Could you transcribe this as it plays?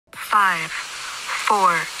5,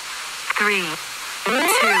 4, 3, 2, 1.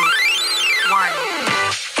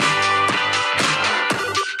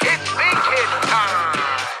 It's Bkids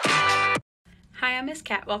Time! Hi, I'm Miss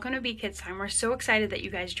Kat. Welcome to Bkids Time. We're so excited that you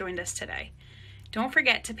guys joined us today. Don't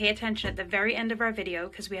forget to pay attention at the very end of our video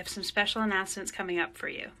because we have some special announcements coming up for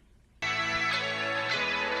you.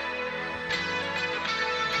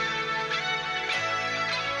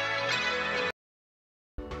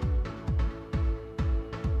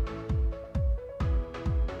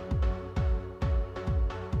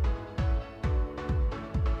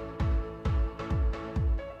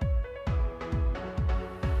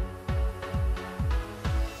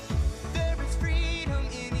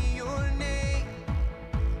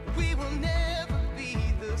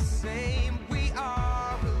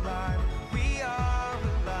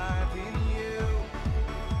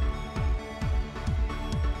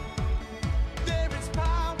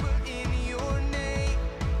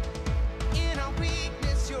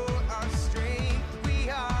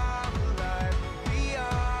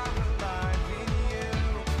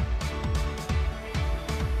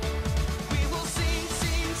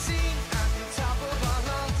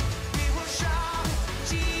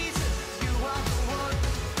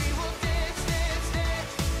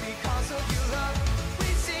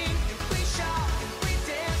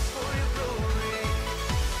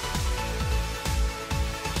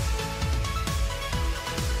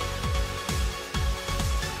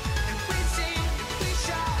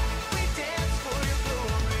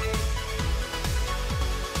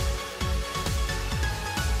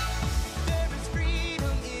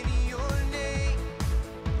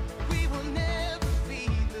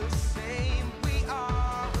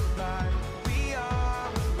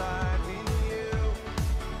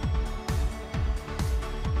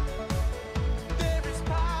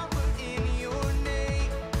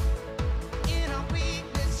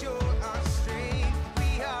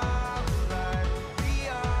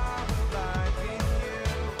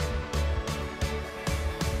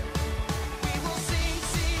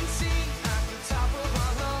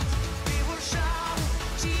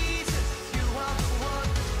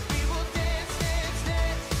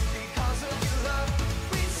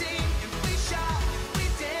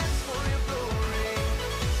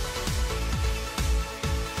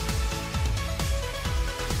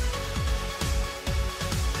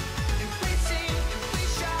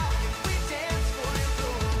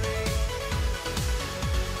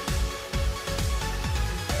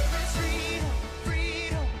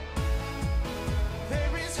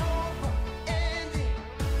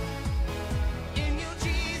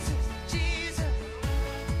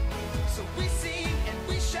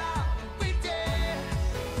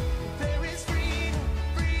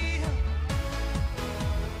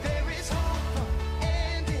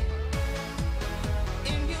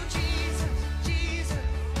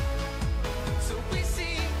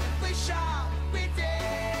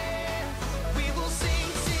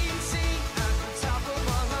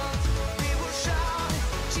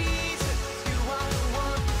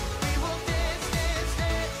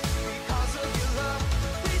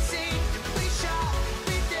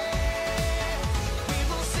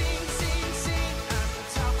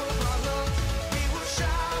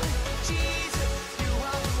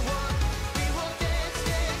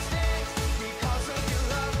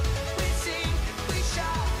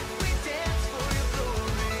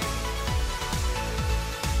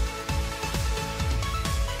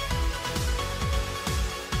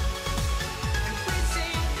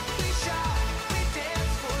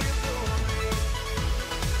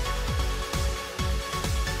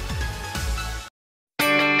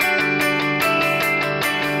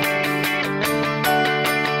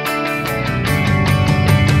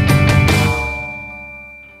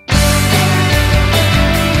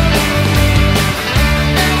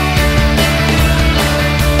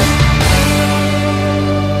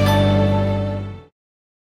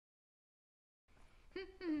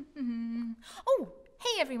 Oh,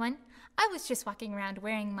 hey everyone. I was just walking around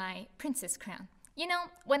wearing my princess crown. You know,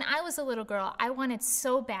 when I was a little girl, I wanted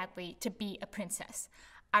so badly to be a princess.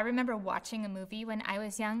 I remember watching a movie when I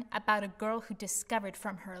was young about a girl who discovered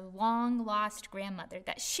from her long-lost grandmother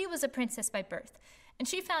that she was a princess by birth, and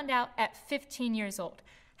she found out at 15 years old.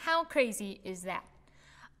 How crazy is that?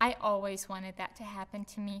 I always wanted that to happen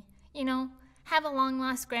to me. You know, have a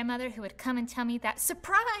long-lost grandmother who would come and tell me that,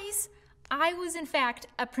 surprise, I was in fact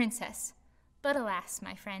a princess. But alas,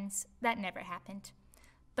 my friends, that never happened.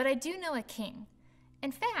 But I do know a king.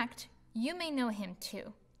 In fact, you may know him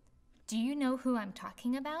too. Do you know who I'm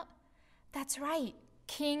talking about? That's right,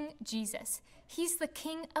 King Jesus. He's the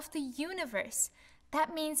king of the universe.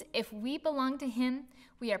 That means if we belong to him,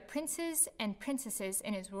 we are princes and princesses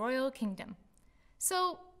in his royal kingdom.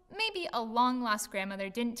 So maybe a long-lost grandmother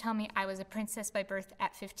didn't tell me I was a princess by birth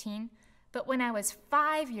at 15, but when I was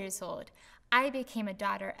 5 years old, I became a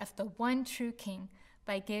daughter of the one true king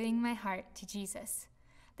by giving my heart to Jesus.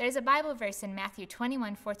 There's a Bible verse in Matthew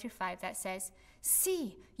 21:4-5 that says,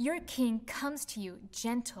 "See, your king comes to you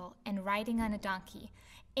gentle and riding on a donkey,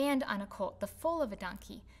 and on a colt, the foal of a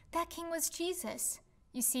donkey." That king was Jesus.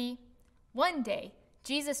 You see, one day,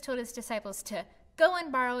 Jesus told his disciples to go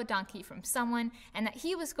and borrow a donkey from someone and that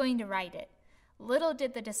he was going to ride it. Little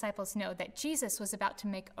did the disciples know that Jesus was about to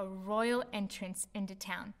make a royal entrance into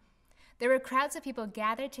town. There were crowds of people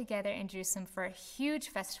gathered together in Jerusalem for a huge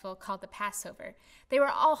festival called the Passover. They were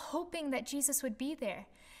all hoping that Jesus would be there.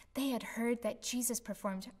 They had heard that Jesus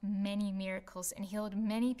performed many miracles and healed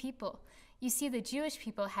many people. You see, the Jewish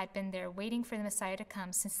people had been there waiting for the Messiah to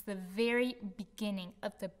come since the very beginning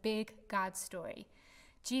of the big God story.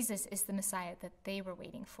 Jesus is the Messiah that they were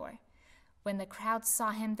waiting for. When the crowd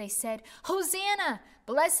saw him, they said, "Hosanna!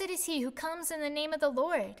 Blessed is he who comes in the name of the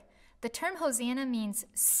Lord." The term Hosanna means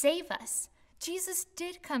save us. Jesus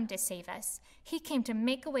did come to save us. He came to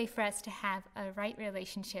make a way for us to have a right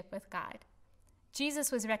relationship with God.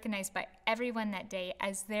 Jesus was recognized by everyone that day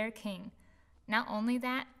as their king. Not only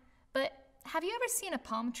that, but have you ever seen a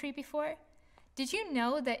palm tree before? Did you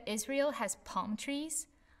know that Israel has palm trees?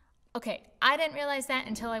 Okay, I didn't realize that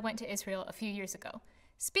until I went to Israel a few years ago.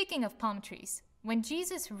 Speaking of palm trees, when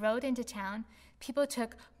Jesus rode into town, people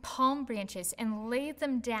took palm branches and laid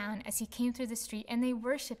them down as he came through the street, and they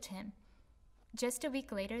worshiped him. Just a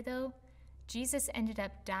week later, though, Jesus ended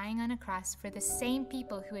up dying on a cross for the same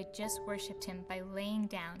people who had just worshiped him by laying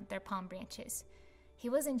down their palm branches. He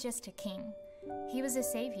wasn't just a king, he was a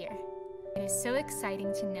savior. It is so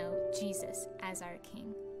exciting to know Jesus as our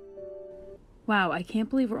king. Wow, I can't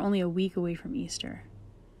believe we're only a week away from Easter.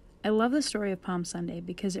 I love the story of Palm Sunday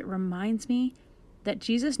because it reminds me that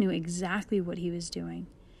Jesus knew exactly what he was doing,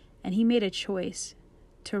 and he made a choice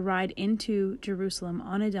to ride into Jerusalem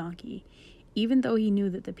on a donkey, even though he knew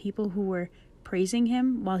that the people who were praising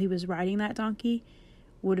him while he was riding that donkey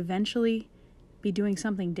would eventually be doing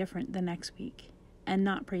something different the next week and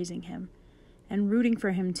not praising him and rooting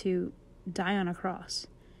for him to die on a cross.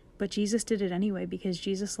 But Jesus did it anyway because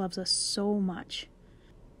Jesus loves us so much.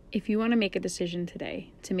 If you want to make a decision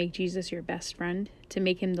today to make Jesus your best friend, to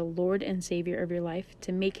make him the Lord and Savior of your life,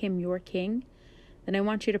 to make him your King, then I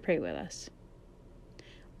want you to pray with us.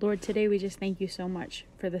 Lord, today we just thank you so much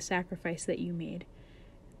for the sacrifice that you made,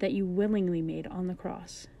 that you willingly made on the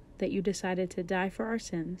cross, that you decided to die for our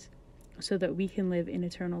sins so that we can live in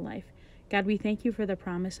eternal life. God, we thank you for the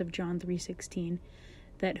promise of John 3:16,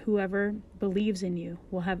 that whoever believes in you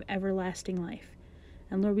will have everlasting life.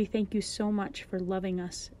 And Lord, we thank you so much for loving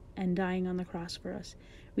us and dying on the cross for us.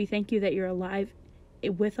 We thank you that you're alive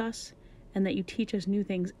with us and that you teach us new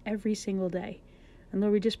things every single day. And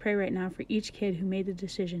Lord, we just pray right now for each kid who made the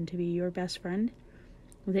decision to be your best friend,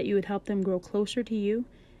 that you would help them grow closer to you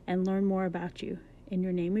and learn more about you. In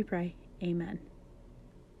your name we pray, amen.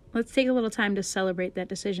 Let's take a little time to celebrate that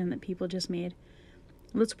decision that people just made.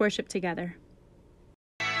 Let's worship together.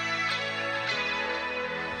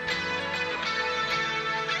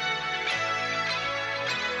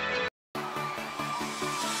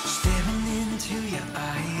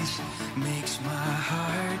 Makes my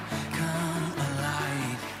heart come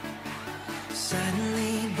alive.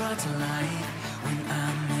 Suddenly brought to life when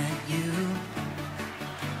I met you.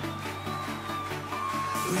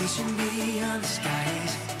 Reaching beyond the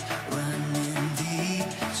skies, running deep,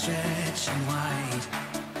 stretching wide.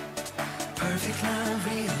 Perfect love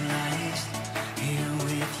realized here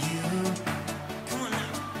with you. Come on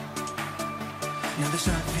now. Now this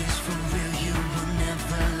love is for real. You will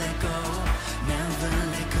never let go. Never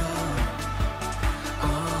let go.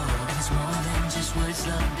 Oh, it's more than just words.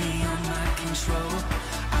 Love beyond my control.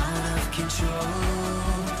 Out of control.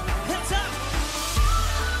 Hands up.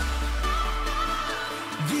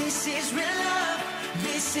 This is real love.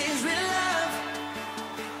 This is real love.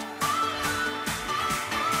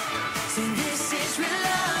 Say this is real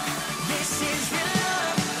love. This is real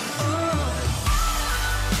love.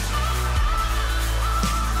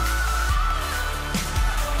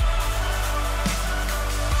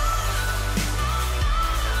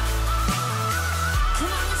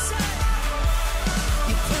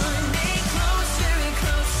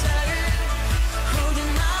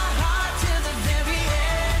 Holding my heart to the very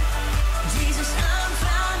end. Jesus, I'm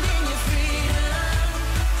found in your freedom.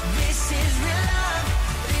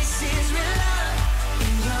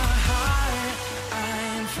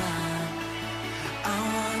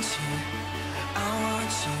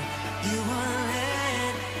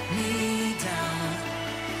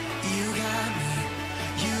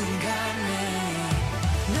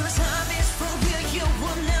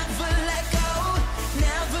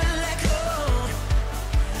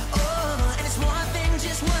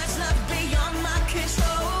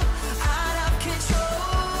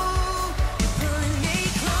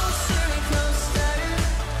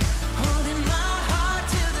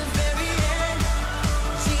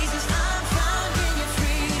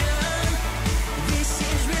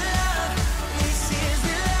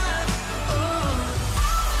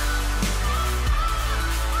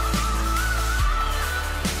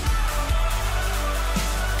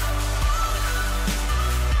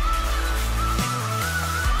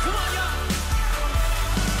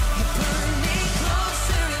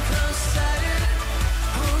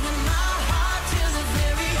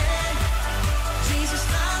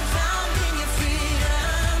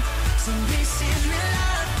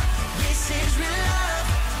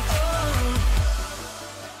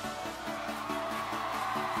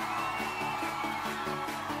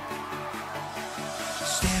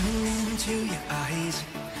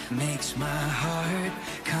 makes my heart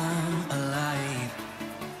come alive.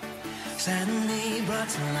 Suddenly brought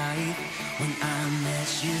to life when I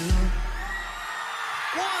met you.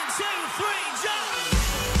 1, 2, 3, jump!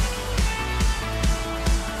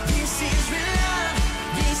 This is real love.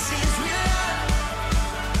 This is real love.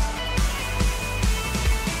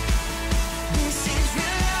 This is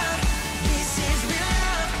real love. This is real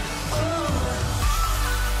love.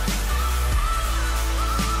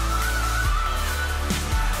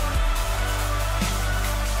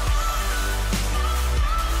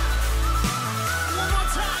 One more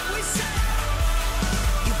time, we say.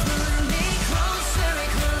 You're pulling me closer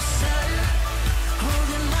and closer,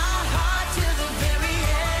 holding my heart to the very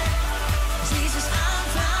end. Jesus, I'm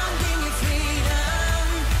found in your freedom.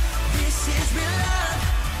 This is real love.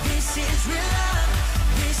 This is real love.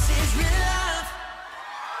 This is real love.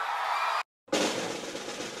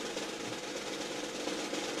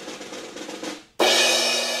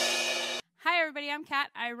 Hi, everybody. I'm Kat.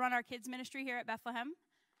 I run our kids ministry here at Bethlehem.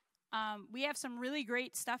 We have some really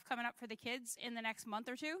great stuff coming up for the kids in the next month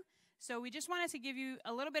or two. So we just wanted to give you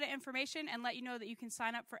a little bit of information and let you know that you can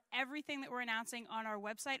sign up for everything that we're announcing on our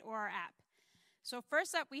website or our app. So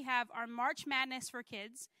first up, we have our March Madness for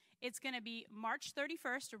kids. It's going to be March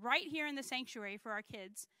 31st right here in the sanctuary for our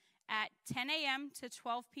kids at 10 a.m. to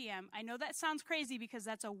 12 p.m. I know that sounds crazy because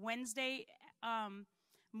that's a Wednesday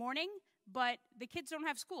morning, but the kids don't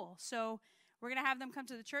have school. So we're going to have them come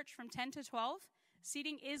to the church from 10 to 12.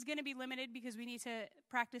 Seating is going to be limited because we need to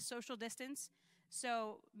practice social distance.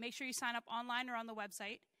 So make sure you sign up online or on the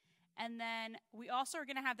website. And then we also are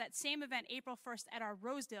going to have that same event April 1st at our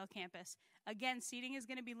Rosedale campus. Again, seating is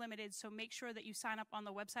going to be limited, so make sure that you sign up on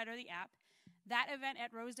the website or the app. That event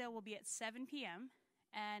at Rosedale will be at 7 p.m.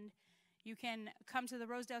 And you can come to the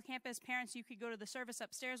Rosedale campus. Parents, you could go to the service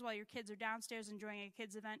upstairs while your kids are downstairs enjoying a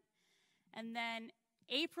kids event. And then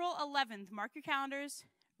April 11th, mark your calendars,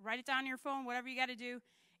 write it down on your phone, whatever you got to do.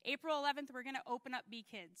 April 11th, we're going to open up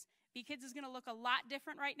Bkids. Bkids is going to look a lot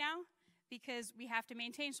different right now because we have to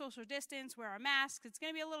maintain social distance, wear our masks. It's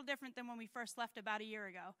going to be a little different than when we first left about a year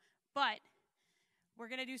ago. But we're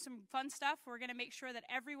going to do some fun stuff. We're going to make sure that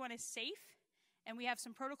everyone is safe, and we have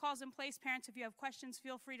some protocols in place. Parents, if you have questions,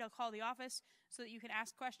 feel free to call the office so that you can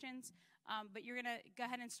ask questions. But you're going to go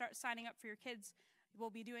ahead and start signing up for your kids. We'll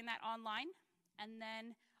be doing that online. And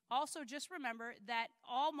then also just remember that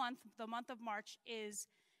all month, the month of March, is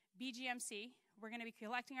BGMC. We're going to be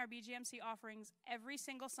collecting our BGMC offerings every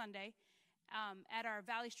single Sunday at our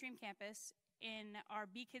Valley Stream campus in our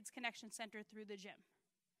Bkids Connection Center through the gym.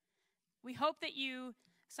 We hope that you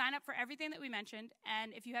sign up for everything that we mentioned,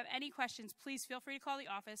 and if you have any questions, please feel free to call the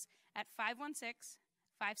office at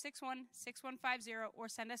 516-561-6150 or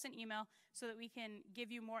send us an email so that we can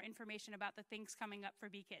give you more information about the things coming up for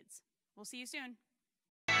Bkids. We'll see you soon.